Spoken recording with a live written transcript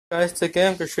Guys, today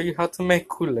I'm going to show you how to make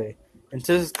Kool-aid. And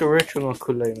this is the original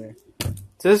Kool-aid, man.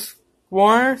 This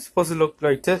water is supposed to look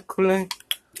like this Kool-aid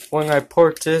when I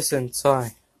pour this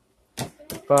inside.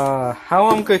 But how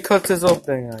I'm going to cut this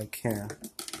open, I can't.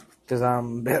 Because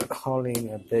I'm a bit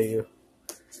holding a big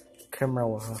camera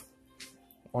with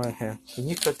one hand. Can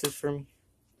you cut this for me?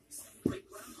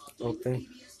 Open.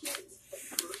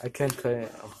 I can't cut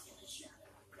it.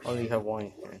 I only have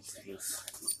one hand to use.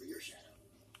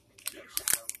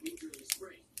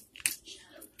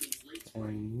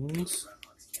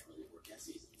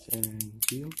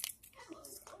 Thank you.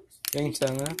 Thanks,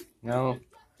 Anna. Now,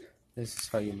 this is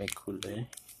how you make Kool-aid.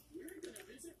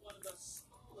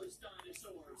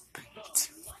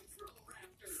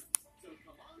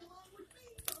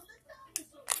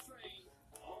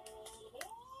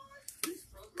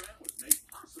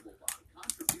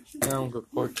 Now I'm going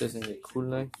to pour this in the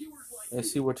Kool-aid.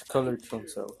 Let's see what color it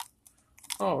turns out.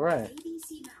 Alright.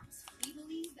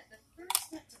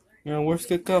 Now, where's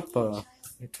the cup? The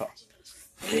top.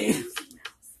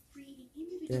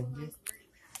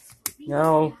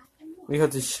 Now, we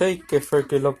have to shake it for it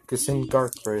to look the same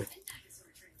dark red.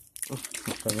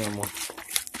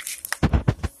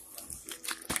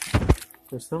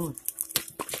 There's some.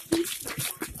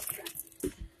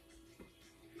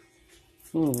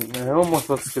 It almost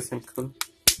looks the same color.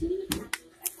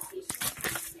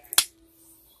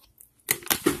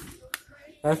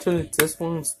 Actually, this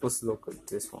one is supposed to look like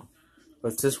this one.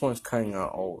 But this one's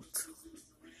kinda old.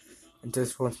 And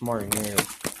this one's more new.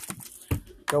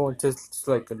 That one tastes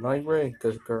like a light red,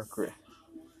 does dark red.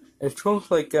 It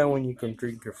looks like that when you can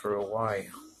drink it for a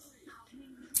while.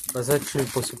 But it's actually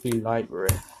supposed to be light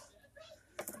red.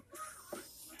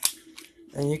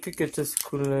 And you could get this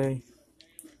Kool-aid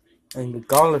in the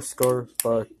dollar store,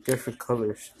 but different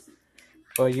colors.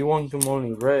 But you want them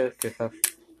only red,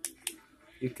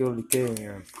 you can only get them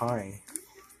in pine.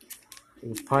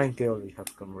 In pine, they only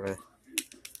have them red.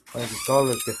 Like the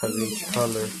dollar, they have each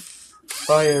color.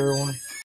 Bye, everyone.